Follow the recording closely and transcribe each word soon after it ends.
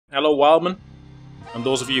Hello, Wildman. And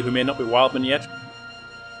those of you who may not be Wildman yet.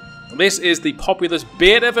 This is the Populous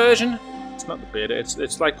beta version. It's not the beta,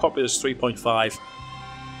 it's like Populous 3.5.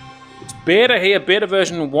 It's beta here, beta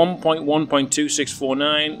version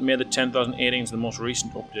 1.1.2649, May the 10th, 2018 is the most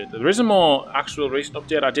recent update. There is a more actual recent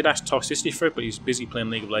update. I did ask Toxicity for it, but he's busy playing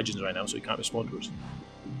League of Legends right now, so he can't respond to us.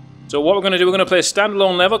 So what we're going to do, we're going to play a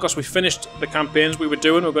standalone level, because we finished the campaigns we were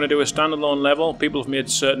doing. We're going to do a standalone level. People have made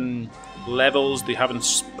certain levels, they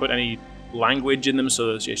haven't put any language in them,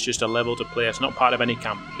 so it's just a level to play. It's not part of any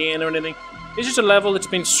campaign or anything. It's just a level that's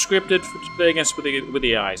been scripted to play against with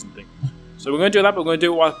the eyes and things. So we're going to do that, but we're going to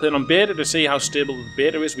do it while playing on beta to see how stable the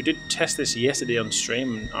beta is. We did test this yesterday on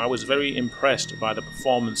stream, and I was very impressed by the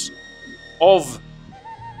performance of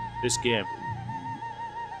this game.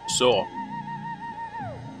 So,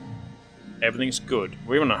 everything's good.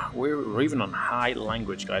 We're even on high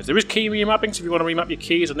language, guys. There is key remapping, so if you want to remap your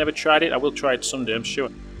keys, I've never tried it. I will try it someday, I'm sure.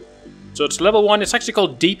 So it's level 1. It's actually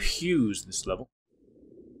called Deep Hues, this level.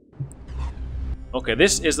 Okay,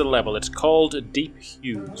 this is the level. It's called Deep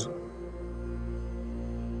Hues.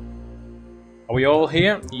 Are we all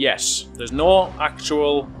here? Yes. There's no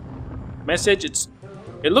actual message.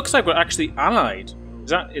 It looks like we're actually allied.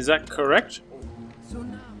 Is that correct?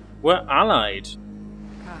 We're allied.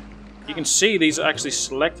 You can see these are actually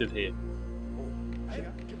selected here.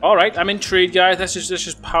 Alright, I'm intrigued, guys. Let's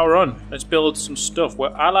just power on. Let's build some stuff. We're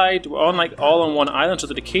allied. We're on like all on one island, so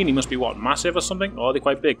the Dakini must be what, massive or something? Or are they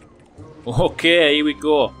quite big? Okay, here we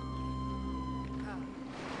go.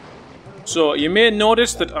 So you may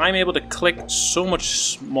notice that I'm able to click so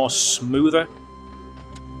much more smoother,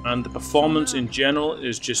 and the performance in general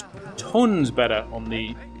is just tons better on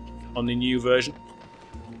the new version.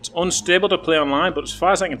 It's unstable to play online, but as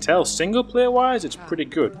far as I can tell, single player wise, it's pretty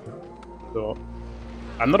good. So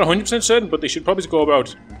I'm not 100% certain, but they should probably go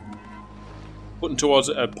about putting towards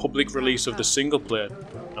a public release of the single player,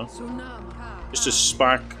 you know? Just to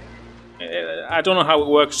spark. I don't know how it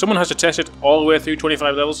works. Someone has to test it all the way through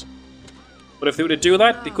 25 levels. But if they were to do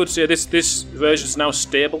that, they could say this version is now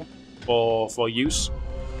stable for use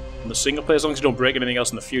on the single player, as long as you don't break anything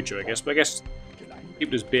else in the future, I guess. But I guess keep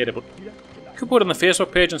it as beta. But you could put it on the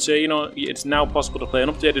Facebook page and say, you know, it's now possible to play an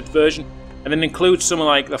updated version, and then include some of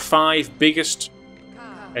like the 5 biggest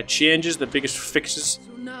changes, the biggest fixes,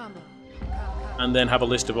 and then have a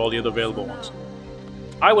list of all the other available ones.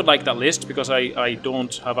 I would like that list because I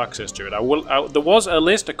don't have access to it. There was a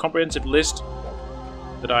list, a comprehensive list,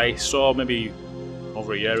 that I saw maybe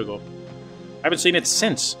over a year ago. I haven't seen it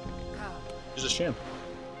since. It's a shame.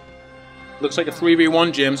 Looks like a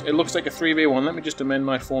 3v1, James. It looks like a 3v1. Let me just amend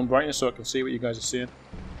my phone brightness so I can see what you guys are seeing.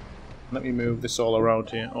 Let me move this all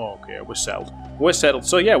around here. Oh, okay, we're settled. We're settled.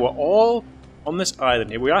 So yeah, we're all on this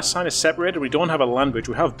island here. We are kind of separated. We don't have a land bridge.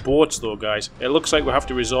 We have boats though, guys. It looks like we have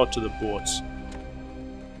to resort to the boats.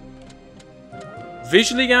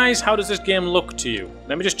 Visually, guys, how does this game look to you?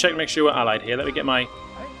 Let me just check, make sure we're allied here. Let me get my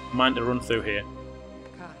mind to run through here.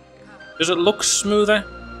 Does it look smoother?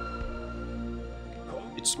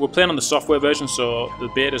 We're playing on the software version, so the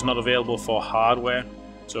beta is not available for hardware.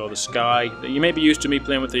 So the sky, you may be used to me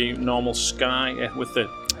playing with the normal sky, with the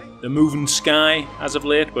moving sky as of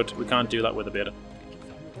late, but we can't do that with the beta.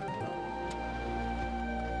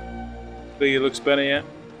 Think it looks better, yeah?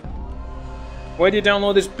 Where do you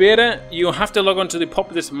download this beta? You have to log on to the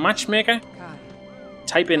Populous matchmaker.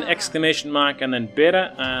 Type in ! and then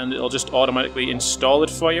beta, and it'll just automatically install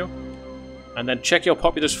it for you. And then check your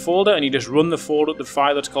Populous folder, and you just run the folder, the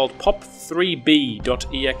file that's called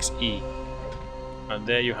pop3b.exe. And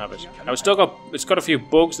there you have it. Now it's got a few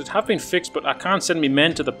bugs that have been fixed, but I can't send me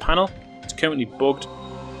men to the panel. It's currently bugged,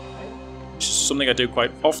 which is something I do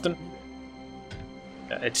quite often.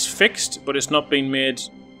 It's fixed, but it's not been made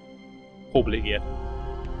public yet.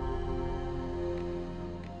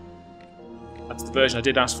 That's the version I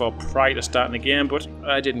did ask for prior to starting the game, but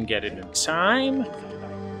I didn't get it in time.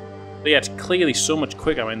 But yeah, it's clearly so much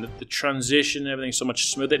quicker. I mean, the transition, everything's so much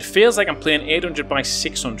smoother. It feels like I'm playing 800 by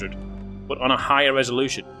 600, but on a higher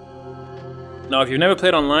resolution. Now, if you've never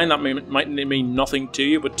played online, that might mean nothing to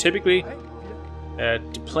you, but typically,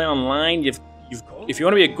 to play online, if you want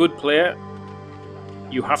to be a good player,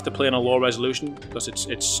 you have to play on a low resolution, because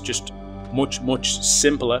it's just much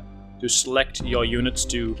simpler to select your units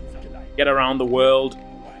to get around the world,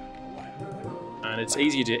 and it's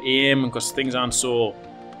easier to aim because things aren't so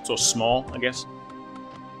small, I guess.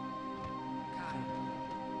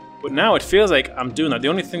 But now it feels like I'm doing that. The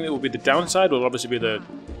only thing that will be the downside will obviously be the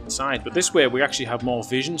side, but this way we actually have more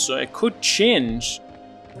vision, so it could change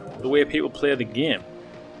the way people play the game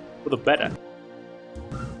for the better.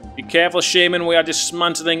 Be careful, Shaman, we are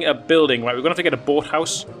dismantling a building. Right, we're going to have to get a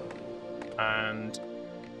boathouse. And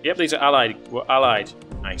yep, these are allied. We're allied.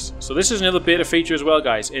 Nice. So this is another beta feature as well,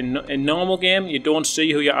 guys. In normal game, you don't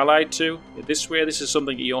see who you're allied to. This is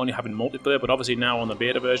something you only have in multiplayer, but obviously now on the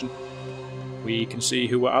beta version, we can see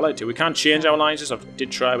who we're allied to. We can't change our alliances. I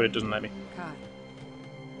did try, but it doesn't let me.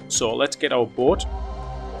 So let's get our boat.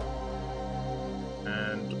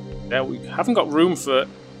 And there we haven't got room for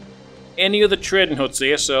any other trading huts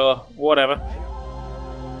here, so whatever.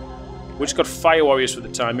 We just got fire warriors for the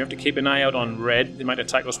time. We have to keep an eye out on red. They might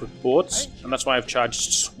attack us with boats, and that's why I've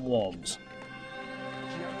charged swarms.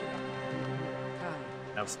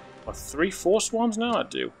 I've got 3-4 swarms now. I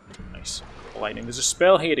do. Nice. Lightning. There's a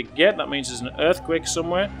spell here to get. That means there's an earthquake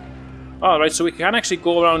somewhere. Oh, right. So we can actually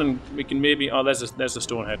go around and we can maybe. Oh, there's the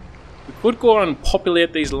stonehead. We could go around and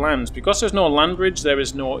populate these lands because there's no land bridge. There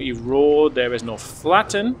is no erode. There is no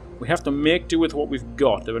flatten. We have to make do with what we've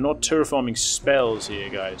got. There are no terraforming spells here,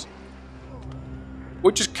 guys.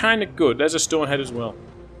 Which is kind of good. There's a stonehead as well.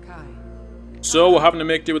 So we're having to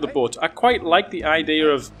make do with the boats. I quite like the idea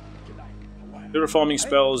of terraforming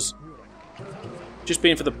spells just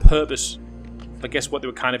being for the purpose, I guess, what they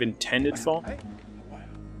were kind of intended for.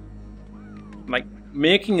 Like,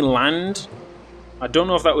 making land, I don't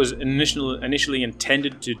know if that was initially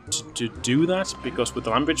intended to do that, because with the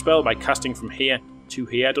land bridge spell, by casting from here to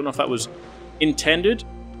here, I don't know if that was intended.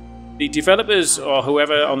 The developers or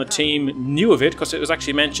whoever on the team knew of it because it was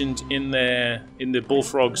actually mentioned in the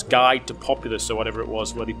Bullfrog's Guide to Populous or whatever it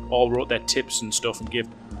was, where they all wrote their tips and stuff and give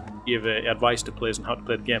advice to players on how to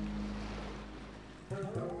play the game.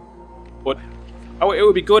 But it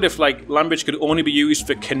would be good if like land bridge could only be used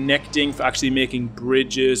for connecting, for actually making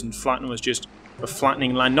bridges, and flatten was just for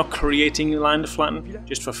flattening land, not creating land to flatten,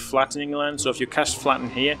 just for flattening land. So if you cast flatten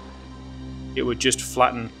here, it would just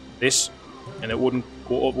flatten this, and it wouldn't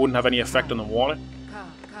have any effect on the water.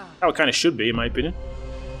 How it kind of should be, in my opinion.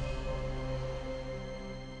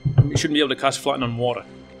 You shouldn't be able to cast flatten on water.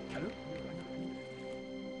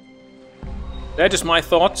 They're just my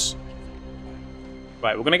thoughts.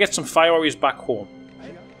 Right, we're going to get some fire warriors back home.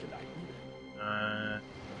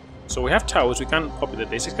 So we have towers, we can populate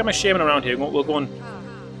this. It's kind of shaming around here. We'll go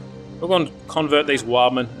and convert these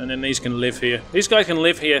wildmen, and then these can live here. These guys can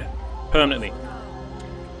live here permanently.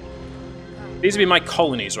 These will be my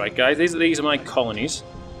colonies, right, guys? These are my colonies.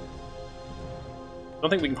 I don't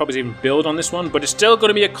think we can probably even build on this one, but it's still going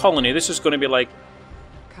to be a colony. This is going to be like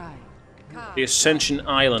the Ascension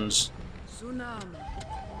Islands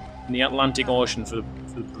in the Atlantic Ocean for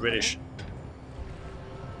the British.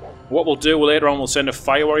 What we'll do later on, we'll send a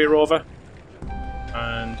fire warrior over,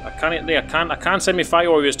 and I can't send me fire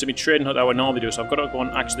warriors to me trading hut that I would normally do, so I've got to go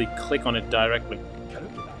and actually click on it directly.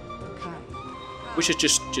 Which is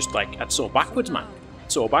just like, that's so backwards, man.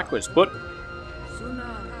 It's so backwards. But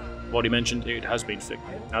I've already mentioned it has been fixed.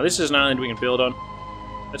 Now this is an island we can build on.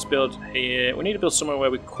 Let's build here. We need to build somewhere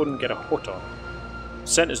where we couldn't get a hut on.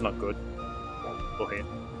 Center's not good. Go here.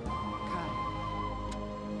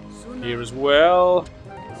 Here as well.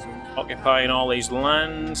 Occupying all these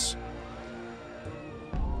lands.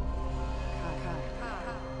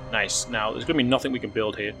 Nice. Now there's going to be nothing we can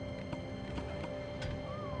build here.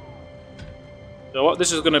 So what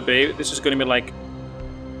this is going to be like,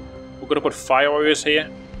 we're going to put fire warriors here,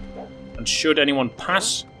 and should anyone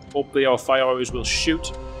pass, hopefully our fire warriors will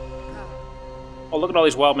shoot. Oh, look at all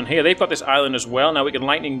these wildmen here. They've got this island as well. Now we can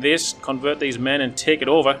lightning this, convert these men, and take it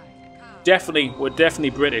over. We're definitely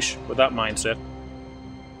British with that mindset.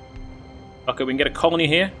 Okay, we can get a colony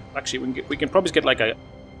here. Actually, we can probably get like a...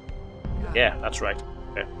 Yeah, that's right.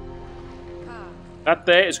 Okay. That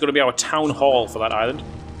there is going to be our town hall for that island.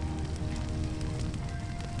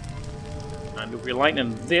 And if we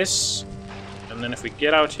lightning this, and then if we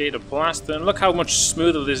get out here to blast them, look how much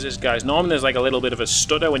smoother this is, guys. Normally there's like a little bit of a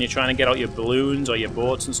stutter when you're trying to get out your balloons or your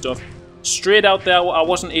boats and stuff. Straight out there, I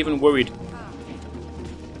wasn't even worried.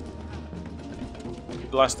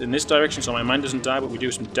 Blast in this direction so my man doesn't die, but we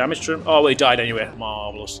do some damage to him. Oh, well, he died anyway.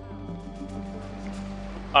 Marvellous.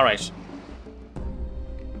 Alright.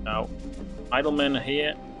 Now, idlemen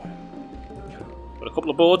here. Got a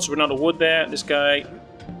couple of boats, we're out of wood there. This guy...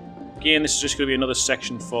 Again, this is just going to be another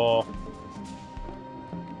section for...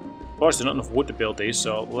 Of course, there's not enough wood to build these,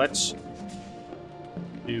 so let's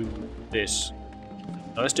do this.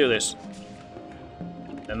 Now, let's do this.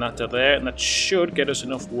 And that to there, and that should get us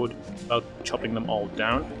enough wood without chopping them all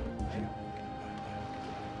down.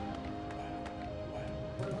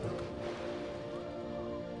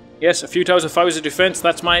 Yes, a few towers of fires of defense.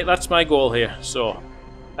 That's my goal here. So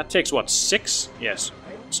that takes what, 6? Yes.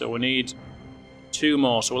 So we need 2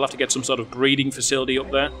 more. So we'll have to get some sort of breeding facility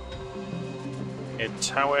up there. A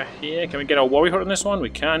tower here. Can we get our warrior hut on this one? We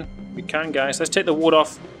can. We can, guys. Let's take the wood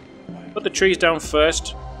off. Put the trees down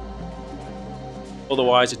first.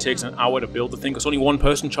 Otherwise, it takes an hour to build the thing, because only one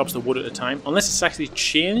person chops the wood at a time. Unless it's actually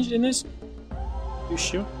changed in this. You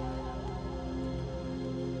sure?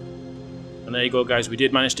 And there you go, guys. We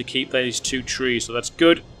did manage to keep these 2 trees, so that's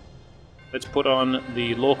good. Let's put on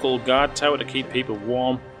the local guard tower to keep people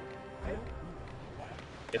warm.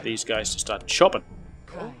 Get these guys to start chopping.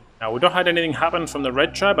 Now, we've not had anything happen from the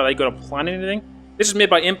red tribe. Are they going to plan anything? This is made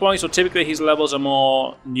by Impboy, so typically his levels are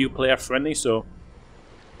more new player friendly, so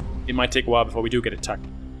it might take a while before we do get attacked.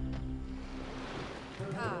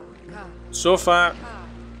 So far,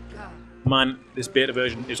 man, this beta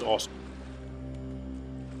version is awesome.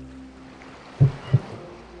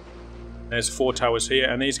 There's 4 towers here,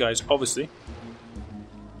 and these guys, obviously,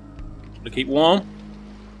 to keep warm.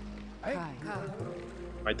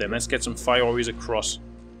 Right then, let's get some fire warriors across.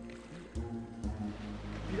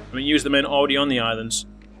 I'm going to use the men already on the islands.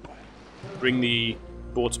 Bring the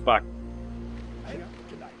boats back.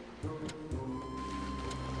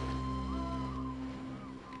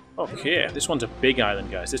 Okay, this one's a big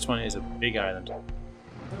island, guys. This one is a big island.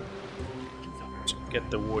 Let's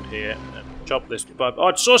get the wood here and chop this. Oh,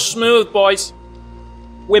 it's so smooth, boys!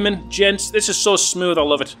 Women, gents, this is so smooth, I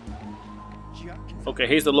love it. Okay,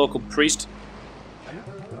 here's the local priest.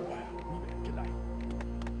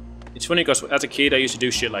 It's funny because as a kid I used to do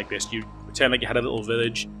shit like this. You pretend like you had a little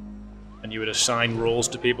village and you would assign roles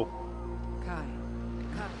to people.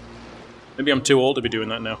 Maybe I'm too old to be doing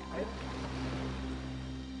that now.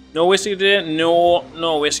 No whiskey today?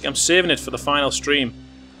 No whiskey. I'm saving it for the final stream.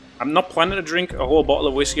 I'm not planning to drink a whole bottle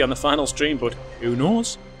of whiskey on the final stream, but who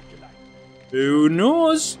knows? Who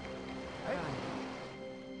knows?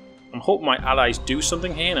 I'm hoping my allies do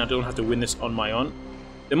something here and I don't have to win this on my own.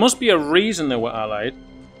 There must be a reason they were allied.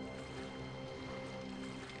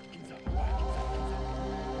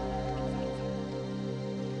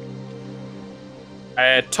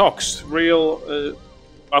 Tox, real.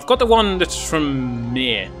 I've got the one that's from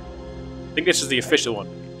May. I think this is the official one.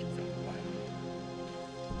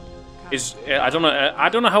 I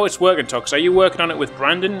don't know how it's working, Tox. Are you working on it with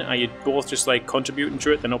Brandon? Are you both just like contributing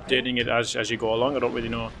to it and updating it as you go along? I don't really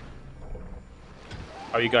know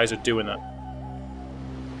how you guys are doing that.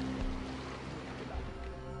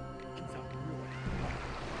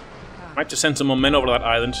 I have to send some more men over to that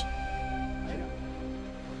island.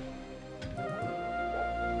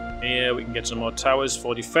 Here we can get some more towers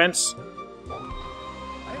for defense.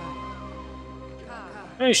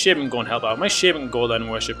 My shaman can go and help out. My shaman can go there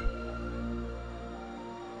and worship.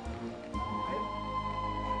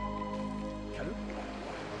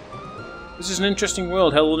 This is an interesting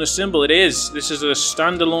world, Hell Wilderness Symbol. It is. This is a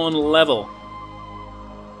standalone level.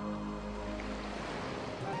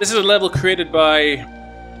 This is a level created by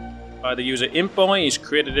the user Impboy. He's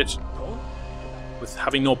created it with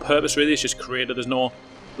having no purpose really. It's just created. There's no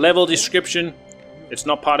level description. It's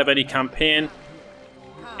not part of any campaign.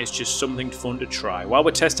 It's just something fun to try while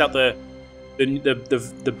we test out the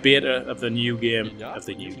beta of the new game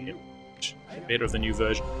beta of the new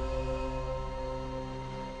version.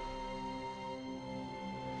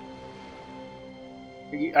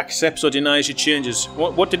 He accepts or denies your changes.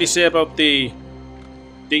 What did he say about the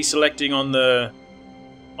deselecting on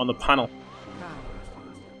the panel?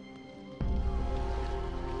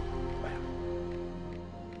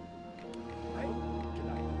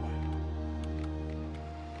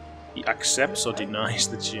 He accepts or denies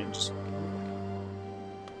the changes.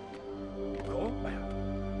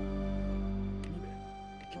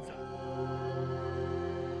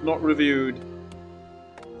 Not reviewed.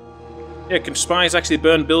 Yeah, can spies actually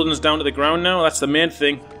burn buildings down to the ground now? That's the main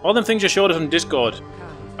thing. All them things you showed us on Discord.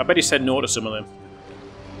 I bet he said no to some of them.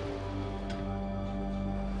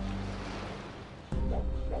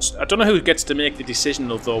 I don't know who gets to make the decision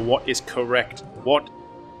of though what is correct.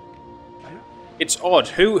 It's odd.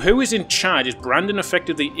 Who is in charge? Is Brandon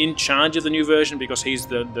effectively in charge of the new version because he's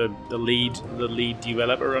the lead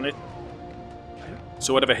developer on it?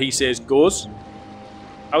 So whatever he says goes.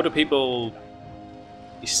 How do people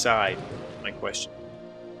decide? My question.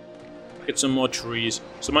 Get some more trees.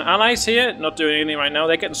 So my allies here, not doing anything right now.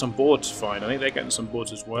 They're getting some boats. Fine. I think they're getting some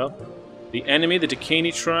boats as well. The enemy, the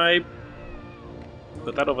Dakini tribe.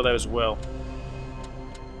 Put that over there as well.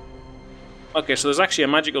 Okay, so there's actually a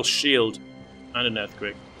magical shield. And an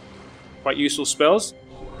earthquake. Quite useful spells.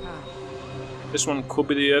 This one could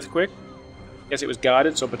be the earthquake. Guess it was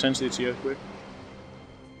guarded, so potentially it's the earthquake.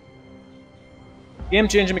 Game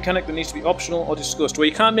changing mechanic that needs to be optional or discussed. Well,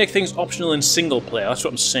 you can't make things optional in single player, that's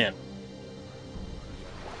what I'm saying.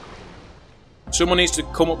 Someone needs to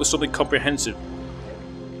come up with something comprehensive.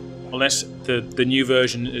 Unless the new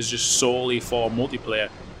version is just solely for multiplayer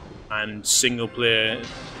and single player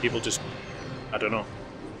people just, I don't know.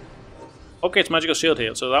 Okay, it's magical shield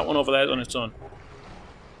here, so that one over there is on its own.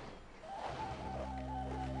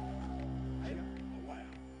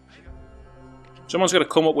 Someone's got to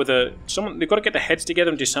come up with they've got to get their heads together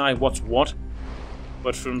and decide what's what.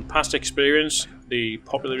 But from past experience, the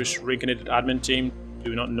Populous reincarnated admin team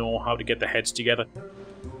do not know how to get their heads together.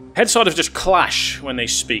 Heads sort of just clash when they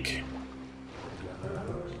speak.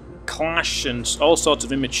 Clash and all sorts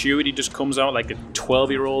of immaturity just comes out like a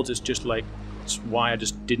 12-year-old. It's just like, that's why I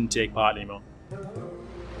just didn't take part anymore.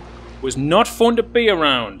 It was not fun to be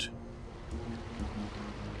around.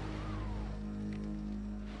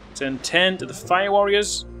 10-10 to the Fire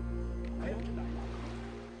Warriors.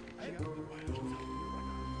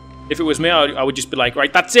 If it was me, I would just be like,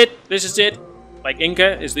 right, that's it, this is it. Like,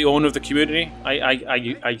 Inca is the owner of the community,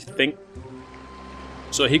 I think.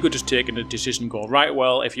 So he could just take a decision and go, right,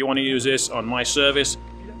 well, if you want to use this on my service,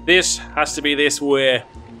 this has to be this way.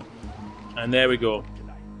 And there we go.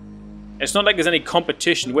 It's not like there's any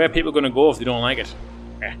competition. Where are people going to go if they don't like it?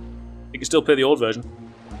 Eh. You can still play the old version.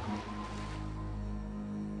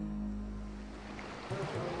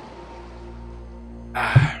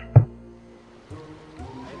 Ah.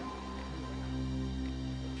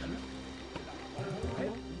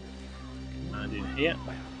 And in here.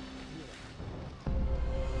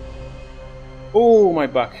 Oh, my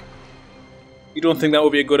back. You don't think that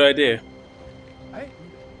would be a good idea?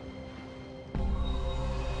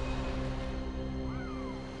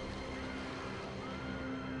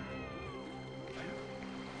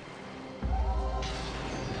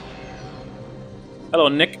 Hello,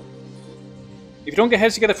 Nick. If you don't get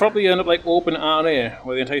heads together properly, you end up like Open RA,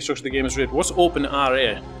 where the entire structure of the game is rigged. What's Open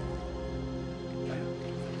RA?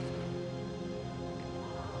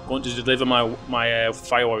 Going to deliver my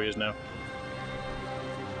Fire Warriors now.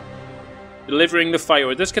 Delivering the Fire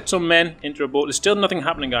Warriors. Let's get some men into a boat. There's still nothing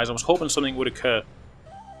happening, guys. I was hoping something would occur.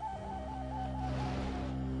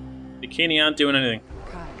 Bikini aren't doing anything.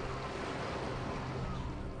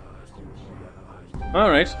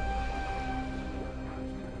 Alright.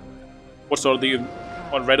 What sort of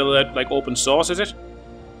what red alert, like open source is it?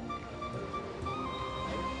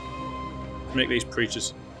 Make these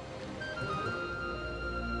preachers.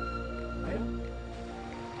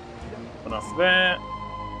 One off there.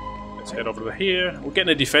 Let's head over to here. We're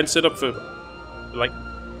getting a defense set up for like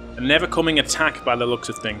a never coming attack by the looks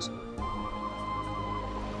of things.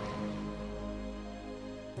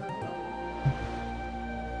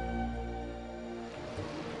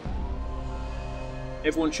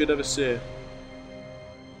 Everyone should have a say.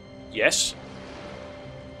 Yes.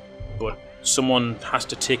 But someone has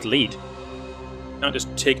to take lead. Can't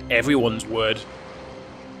just take everyone's word.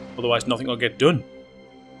 Otherwise nothing will get done.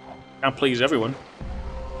 Can't please everyone.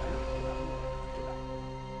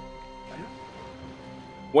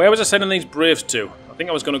 Where was I sending these braves to? I think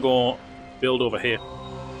I was going to go build over here.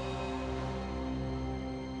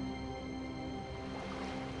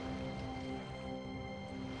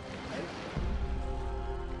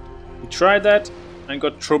 Tried that and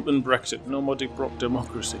got Trump and Brexit. No more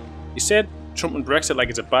democracy. You said Trump and Brexit like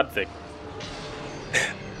it's a bad thing.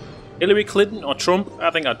 Hillary Clinton or Trump?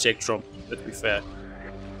 I think I'd take Trump, let's be fair.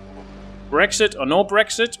 Brexit or no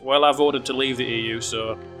Brexit? Well, I voted to leave the EU,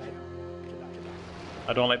 so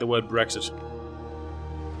I don't like the word Brexit.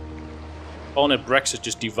 Calling it Brexit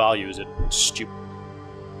just devalues it. It's stupid.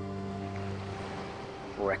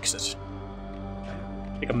 Brexit.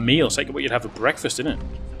 Like a meal. It's like what you'd have for breakfast, isn't it?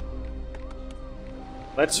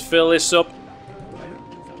 Let's fill this up.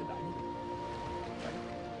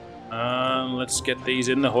 And let's get these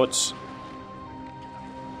in the huts.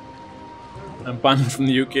 I'm banned from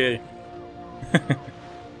the UK.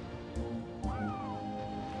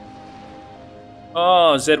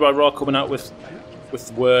 Oh, ZY Raw coming out with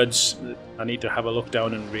words that I need to have a look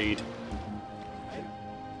down and read.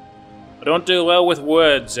 I don't do well with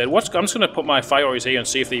words, Zed. I'm just going to put my Fire Warriors here and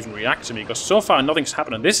see if they even react to me, because so far nothing's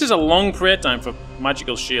happening. This is a long prayer time for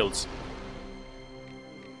magical shields.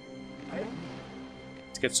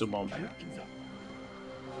 Let's get some more.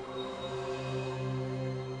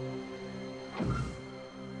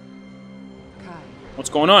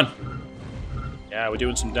 What's going on? Yeah, we're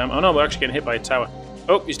doing some damage. Oh no, we're actually getting hit by a tower.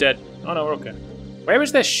 Oh, he's dead. Oh no, we're okay. Where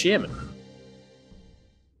is their shaman?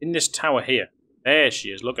 In this tower here. There she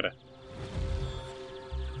is, look at her.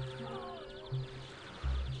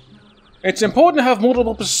 It's important to have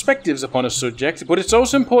multiple perspectives upon a subject, but it's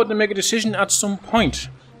also important to make a decision at some point.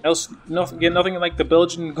 Else, nothing like the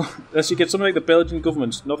Belgian. Unless you get something like the Belgian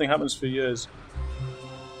government, nothing happens for years.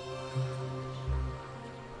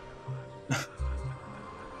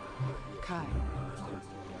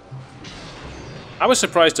 I was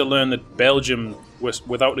surprised to learn that Belgium was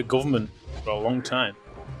without a government for a long time.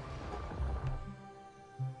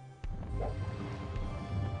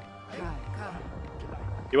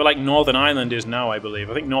 You were like Northern Ireland is now, I believe.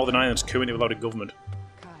 I think Northern Ireland's currently without a government.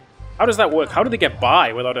 How does that work? How do they get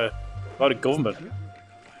by without a government?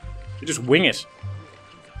 They just wing it.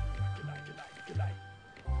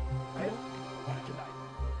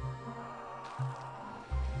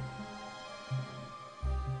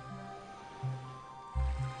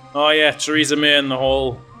 Oh yeah, Theresa May and the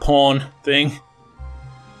whole porn thing.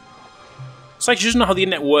 It's like she doesn't know how the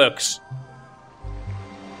internet works.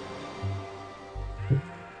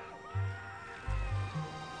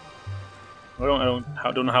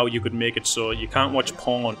 I don't know how you could make it so you can't watch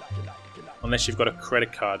porn unless you've got a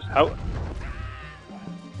credit card. How?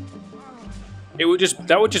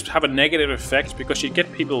 That would just have a negative effect because you'd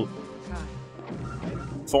get people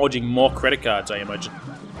forging more credit cards, I imagine.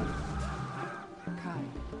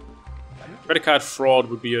 Credit card fraud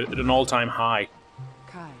would be at an all-time high.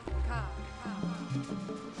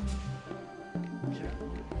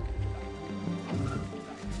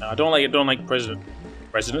 No, I don't like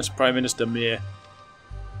Prime Minister May.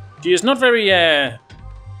 She is not very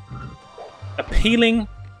appealing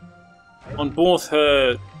on both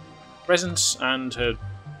her presence and her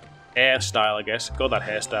hairstyle, I guess. Got that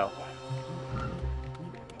hairstyle.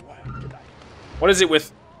 What is it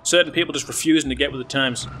with certain people just refusing to get with the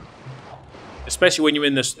times? Especially when you're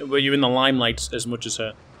in the limelight as much as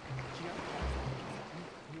her.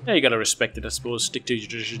 Yeah, you gotta respect it, I suppose. Stick to your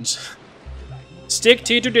traditions. Stick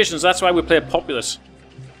to your traditions. That's why we play Populous.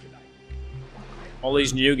 All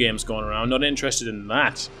these new games going around. Not interested in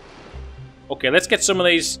that. Okay, let's get some of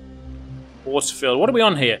these boards filled. What are we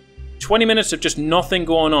on here? 20 minutes of just nothing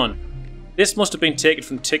going on. This must have been taken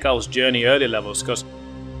from Tikal's Journey early levels, because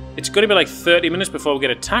it's going to be like 30 minutes before we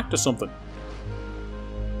get attacked or something.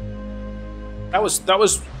 That was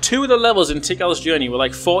 2 of the levels in Tikal's Journey were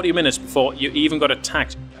like 40 minutes before you even got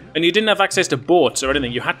attacked. And you didn't have access to boats or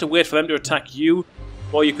anything. You had to wait for them to attack you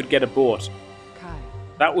before you could get a boat.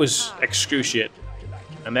 That was excruciating.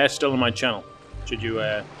 And they're still on my channel. Should you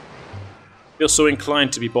feel so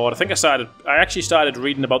inclined to be bored. I actually started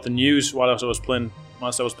reading about the news whilst I was playing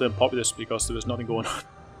Populous because there was nothing going on.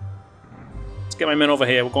 Let's get my men over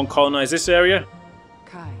here. We're going to colonize this area.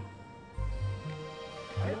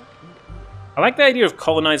 I like the idea of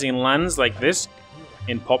colonizing lands like this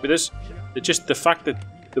in Populous. It's just the fact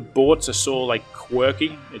that the boats are so like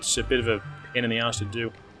quirky. It's a bit of a pain in the ass to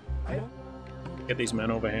do. Get these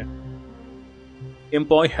men over here.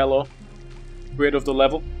 Impboy, hello. Grade of the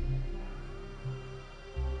level.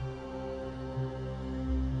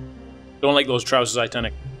 Don't like those trousers,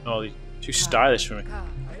 Titanic. Oh, they're too stylish for me.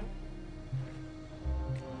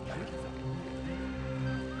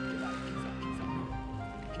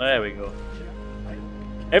 There we go.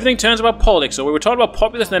 Everything turns about politics. So we were talking about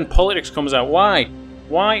Populous, and then politics comes out. Why?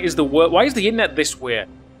 Why is the internet this way?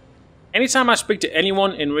 Anytime I speak to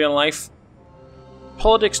anyone in real life,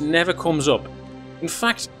 politics never comes up. In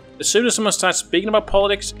fact, as soon as someone starts speaking about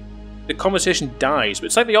politics, the conversation dies. But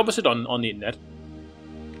it's like the opposite on the internet.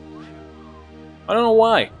 I don't know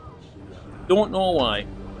why. Don't know why.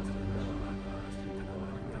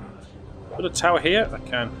 Put a tower here? I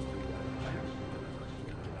can.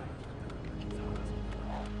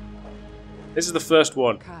 This is the first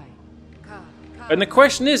one. And the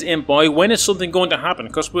question is, Impboy, when is something going to happen?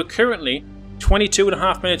 Because we're currently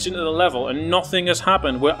 22.5 minutes into the level and nothing has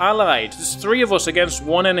happened. We're allied. There's 3 of us against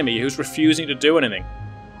 1 enemy who's refusing to do anything.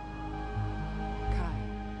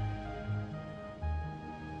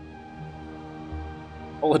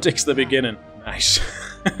 Politics the beginning. Nice.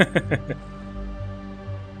 I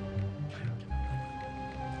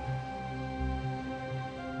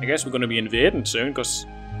guess we're going to be invading soon because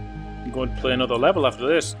I'm going to play another level after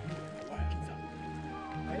this.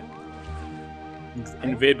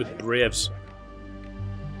 Invade with Braves.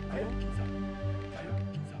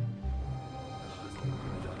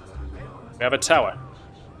 We have a tower.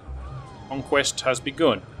 Conquest has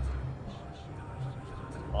begun.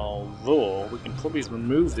 Although, we can probably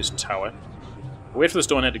remove this tower. Wait for the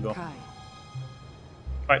stone head to go.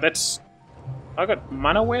 Right, that's... I got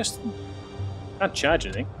mana waste? Can't charge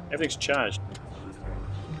anything. Everything's charged.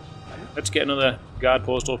 Let's get another guard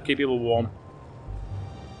postal. Keep people warm.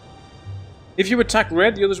 If you attack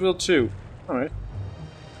red, the others will too. Alright.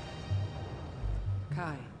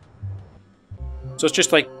 So it's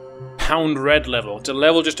just like pound red level. It's a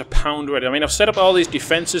level just to pound red. I mean, I've set up all these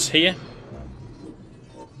defenses here.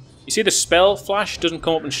 You see the spell flash doesn't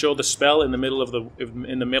come up and show the spell in the middle of the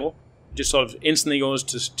It just sort of instantly goes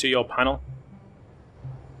to your panel.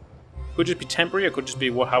 Could just be temporary, or could just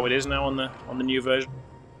be how it is now on the new version.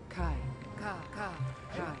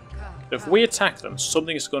 If we attack them,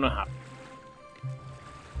 something's going to happen.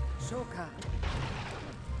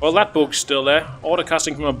 Well, that bug's still there.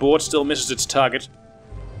 Autocasting from a board still misses its target.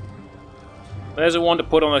 There's a one to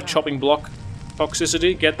put on a chopping block.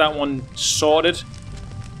 Toxicity, get that one sorted.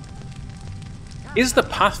 Is the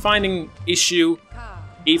pathfinding issue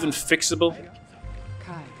even fixable?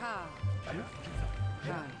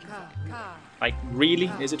 Like,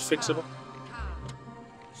 really? Is it fixable?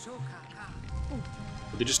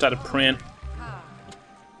 They just started praying.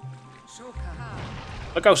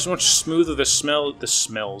 Look how much smoother the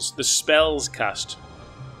spells cast.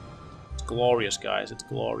 It's glorious, guys. It's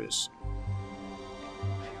glorious.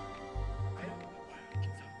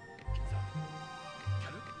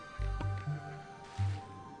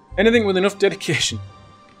 Anything with enough dedication.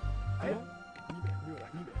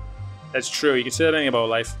 That's true. You can say anything about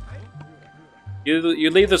life.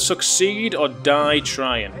 You'll either succeed or die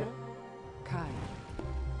trying.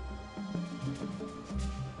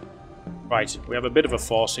 Right, we have a bit of a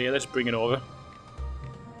force here. Let's bring it over.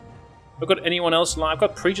 I've got anyone else? I've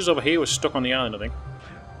got preachers over here who are stuck on the island, I think.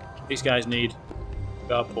 These guys need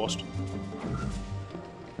guard post.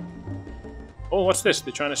 Oh, what's this?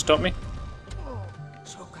 They're trying to stop me?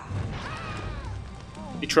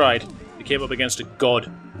 He tried. He came up against a god.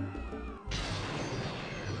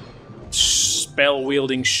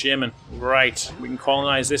 Spell-wielding shaman. Right, we can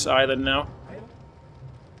colonize this island now.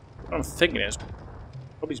 What I'm thinking is,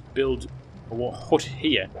 probably build a hut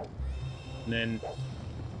here, and then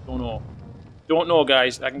don't know,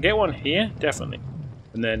 guys. I can get one here, definitely,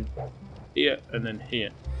 and then here, and then here.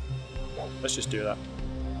 Let's just do that.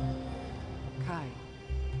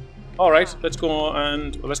 All right, let's go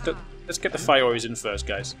and well, let's get the fireways in first,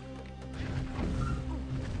 guys.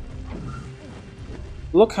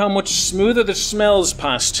 Look how much smoother the smells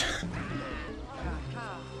passed.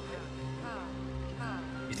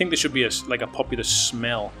 You think there should be like a popular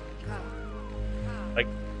smell? Like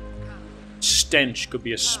stench could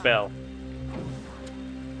be a spell.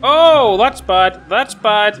 Oh, that's bad. That's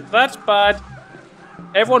bad. That's bad.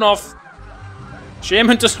 Everyone off.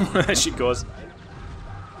 Shaman doesn't. There she goes.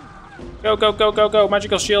 Go, go, go, go, go.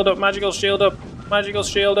 Magical shield up. Magical shield up. Magical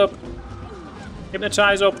shield up.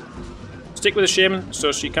 Hypnotize up. Stick with the shaman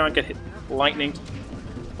so she can't get hit lightning.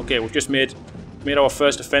 Okay, we've just made our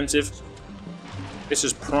first offensive. This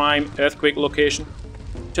is prime earthquake location.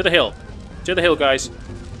 To the hill. To the hill, guys.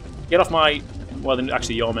 Get off my... Well, then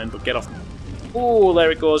actually your men, but get off. Oh, there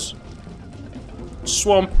it goes.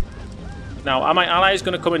 Swamp. Now, are my allies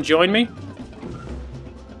going to come and join me?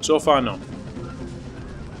 So far, no.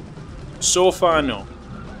 So far, no.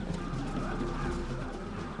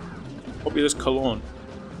 Populous cologne.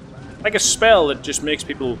 Like a spell that just makes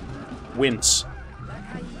people wince.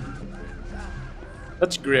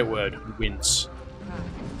 That's a great word, wince.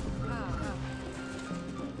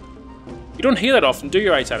 You don't hear that often, do you,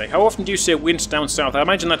 Titanic? How often do you say wince down south? I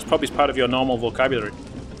imagine that's probably part of your normal vocabulary.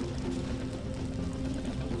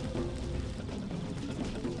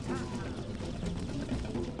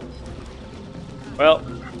 Well,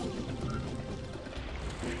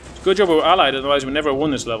 good job we were allied, otherwise we never won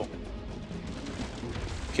this level.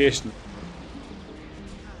 Kirsten.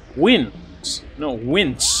 Wins. No,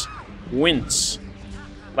 wince. Wince.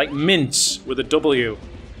 Like mince with a W.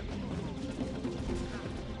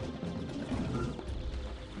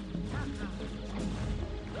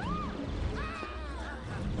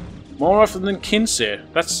 More often than Kinsey.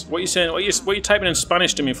 That's what you're saying. What are you typing in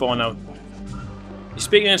Spanish to me for now? You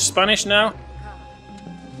speaking in Spanish now?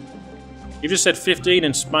 You just said 15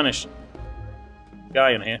 in Spanish.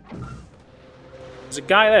 Guy in here. There's a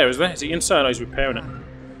guy there, is there? Is he inside or is he repairing it?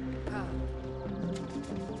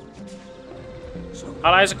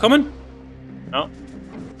 Allies are coming? No.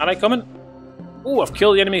 Ally coming? Oh, I've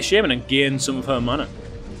killed the enemy shaman and gained some of her mana.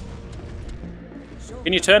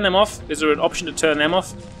 Can you turn them off? Is there an option to turn them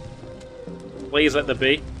off? Please let there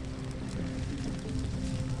be.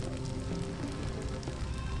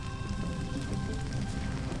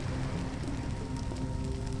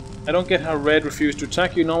 I don't get how red refused to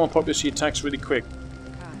attack you. Normal populace, she attacks really quick.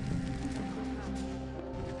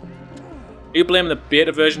 Are you blaming the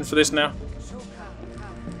beta version for this now?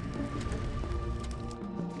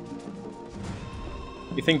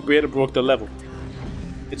 You think beta broke the level?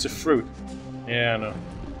 It's a fruit. Yeah, I know.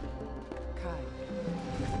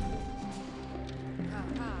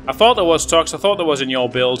 I thought there was, Tox. I thought there was in your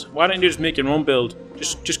build. Why don't you just make your own build?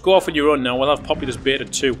 Just go off on your own now. We'll have Populous Beta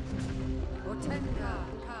 2. We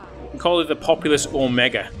can call it the Populous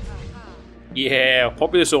Omega. Yeah,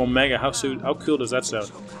 Populous Omega. How cool does that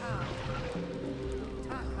sound?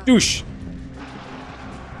 Douche.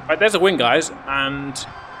 Right, there's a win, guys, and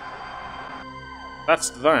that's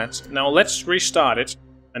that. Now let's restart it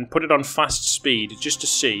and put it on fast speed just to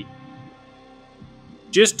see.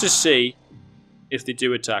 Just to see if they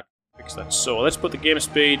do attack. Fix that. So let's put the game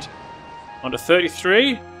speed onto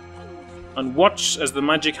 33 and watch as the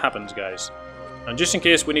magic happens, guys. And just in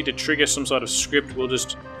case we need to trigger some sort of script, we'll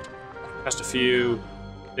just cast a few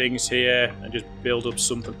things here and just build up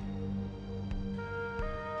something.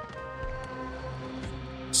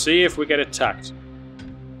 See if we get attacked.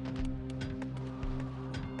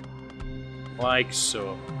 Like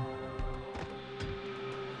so.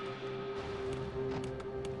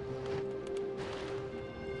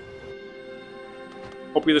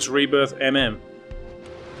 Populous Rebirth MM.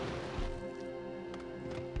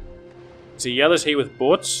 See, Yella's here with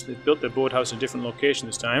boats. They've built their boathouse in a different location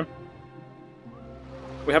this time.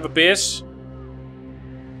 We have a base.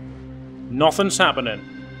 Nothing's happening.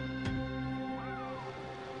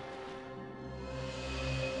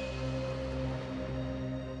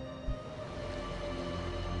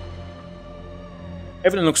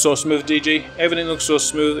 Everything looks so smooth, DG. Everything looks so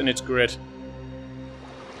smooth and it's great.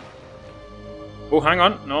 Oh, hang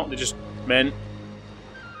on. No, they're just men.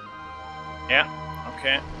 Yeah,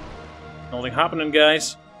 okay. Nothing happening,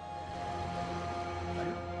 guys.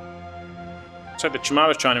 Looks like the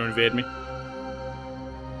Chimera's trying to invade me.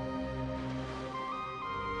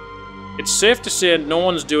 It's safe to say no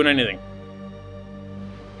one's doing anything.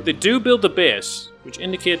 But they do build the base, which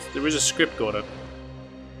indicates there is a script going on.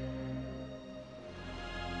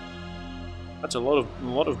 That's a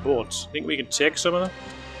lot of boats. Think we can take some of them?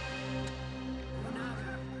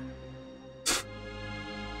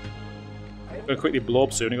 I'm gonna quickly blow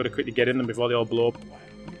up soon. I've got to quickly get in them before they all blow up.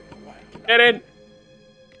 Get in!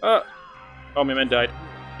 Oh, my men died.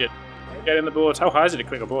 Shit. Get in the boat. How high is it to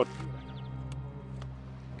click a boat?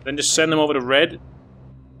 Then just send them over to red.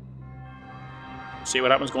 See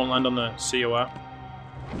what happens. Go and land on the COR.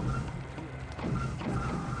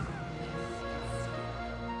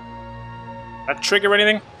 That trigger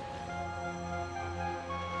anything?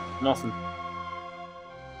 Nothing.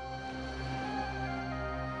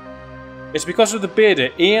 It's because of the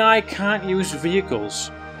beta. AI can't use vehicles.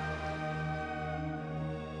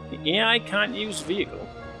 The AI can't use vehicle.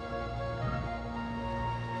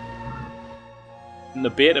 In the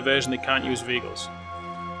beta version, they can't use vehicles.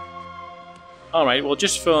 Alright, well,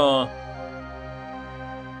 just for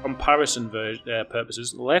comparison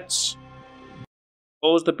purposes, let's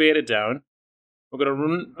close the beta down. We're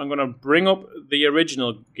I'm gonna bring up the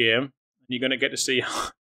original game, and you're gonna get to see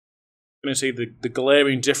the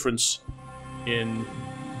glaring difference in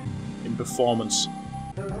performance.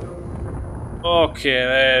 Okay,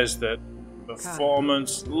 there's the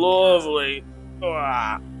performance. Lovely.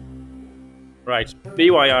 Ah. Right,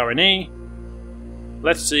 BYRNE.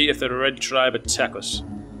 Let's see if the red tribe attack us.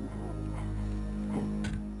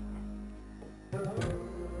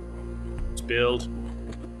 Let's build.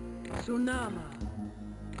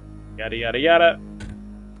 Yada yada yada.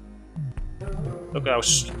 Look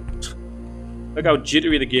how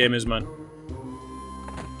jittery the game is, man.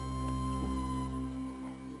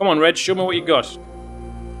 Come on, Red, show me what you got.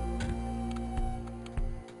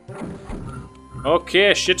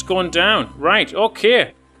 Okay, shit's going down. Right,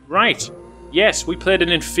 okay. Right. Yes, we played an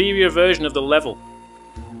inferior version of the level.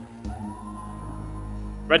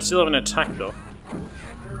 Red still have an attack, though.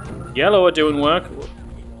 Yellow are doing work.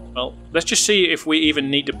 Well, let's just see if we even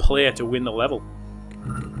need to play to win the level.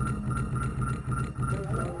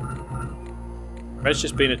 Red's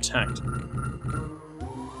just been attacked.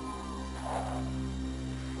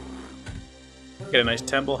 Get a nice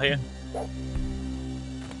temple here.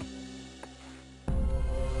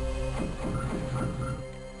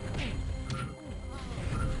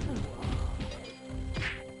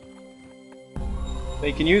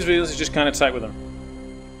 They can use wheels, it's just kind of tight with them.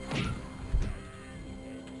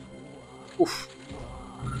 Oof.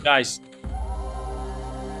 Guys.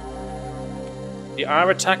 They are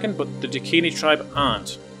attacking, but the Dakini tribe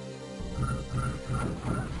aren't.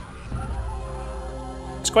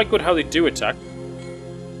 It's quite good how they do attack.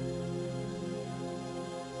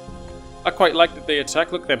 I quite like that they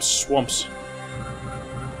attack. Look at them swamps.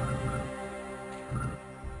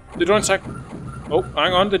 They don't attack. Oh,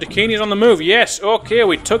 hang on. The Dakini's on the move. Yes. Okay,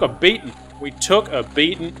 we took a beating. We took a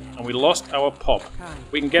beating and we lost our pop.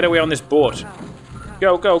 We can get away on this boat.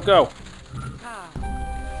 Go, go, go.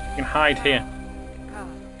 We can hide here.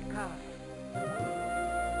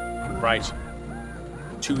 Right.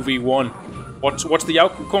 2v1. What's the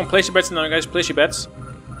outcome? Come on, place your bets now, guys. Place your bets.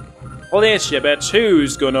 Place your bets.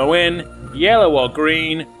 Who's gonna win? Yellow or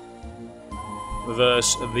green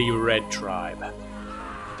versus the red tribe.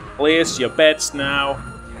 Place your bets now.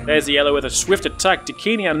 There's the yellow with a swift attack.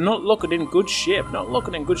 Dakini are not looking in good shape. Not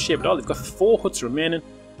looking in good shape at all. They've got 4 huts remaining.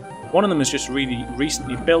 One of them is just really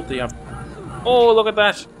recently built. They have... Oh, look at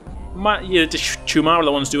that. Yeah, the Chumara are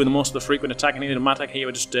the ones doing the most of the frequent attacking. The Matak here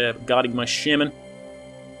are just guarding my shaman.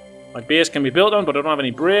 My base can be built on, but I don't have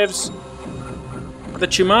any Braves. The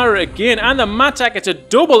Chumara again, and the Matak, it's a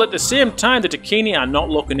double at the same time. The Dakini are not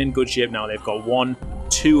looking in good shape now. They've got 1,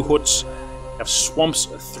 2 huts. They have swamps,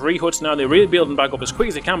 3 huts now. They're really building back up as quick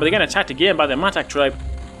as they can, but they're getting attacked again by the Matak tribe.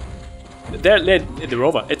 They're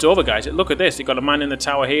over. It's over, guys. Look at this. They've got a man in the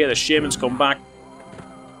tower here. The shaman's come back.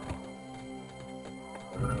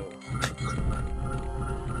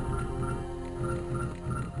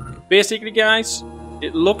 Basically, guys,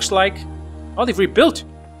 it looks like... Oh, they've rebuilt.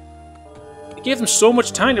 It gave them so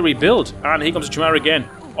much time to rebuild. And here comes the Chumara again.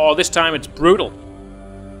 Oh, this time it's brutal.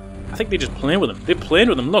 I think they're just playing with them. They're playing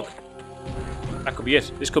with them, look. That could be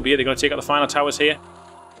it. This could be it. They're going to take out the final towers here.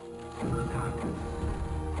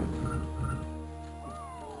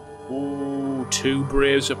 Ooh, 2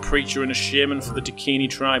 Braves, a Preacher and a Shaman for the Dakini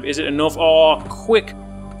tribe. Is it enough? Oh, quick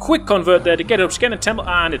convert there to get it up, get a temple,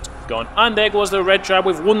 and it's gone. And there goes the red tribe.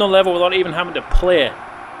 We've won the level without even having to play.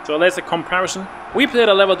 So there's the comparison. We played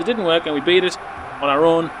a level that didn't work and we beat it on our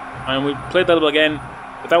own, and we played that level again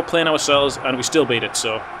without playing ourselves and we still beat it.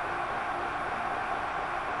 So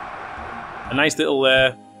a nice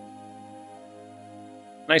little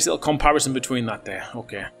comparison between that there.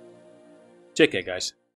 Okay. Take care, guys.